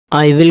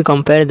I will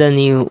compare the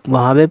new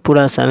Huawei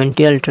Pura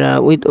 70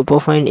 Ultra with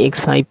Oppo Find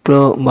X5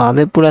 Pro.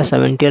 Huawei Pura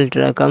 70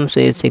 Ultra comes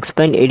with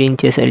 6.8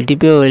 inches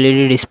LTPO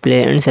OLED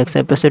display and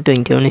success ratio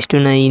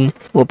 21:9.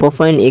 Oppo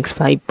Find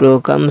X5 Pro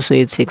comes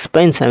with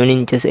 6.7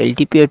 inches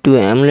LTPO 2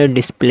 AMOLED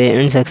display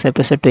and success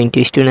ratio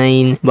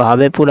 20:9.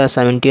 Huawei Pura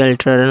 70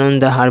 Ultra run on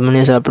the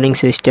Harmonious operating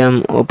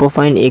system. Oppo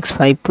Find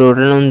X5 Pro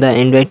run on the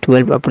Android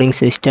 12 operating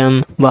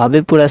system.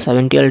 Huawei Pura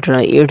 70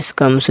 Ultra it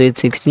comes with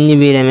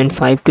 16GB RAM and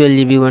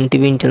 512GB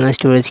 1TB internal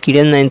storage.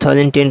 Kirin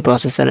 9010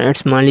 processor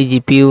and Mali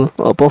GPU.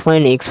 Oppo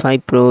Find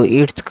X5 Pro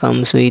it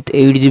comes with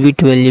 8GB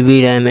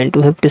 12GB RAM and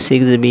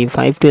 256GB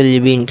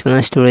 512GB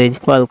internal storage.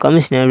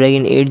 Qualcomm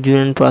Snapdragon 8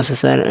 Gen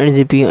processor and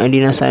GPU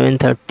Adreno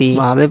 730.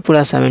 Huawei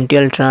Pura 70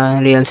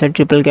 Ultra real set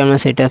triple camera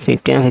setup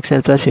 50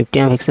 MP plus 50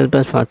 MP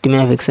plus 40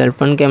 MP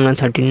front camera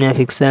 13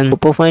 MP.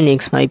 Oppo Find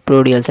X5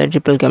 Pro real set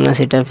triple camera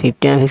setup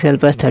 50 MP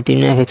plus 13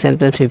 MP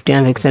plus 50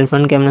 MP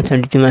front camera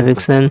 32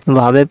 MP.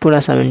 Huawei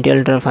Pura 70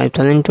 Ultra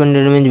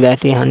 5200 mAh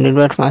battery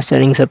 100W fast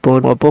charging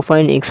support. Oppo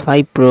Find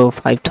X5 Pro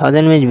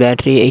 5000 mAh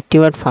battery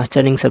 80W fast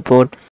charging support.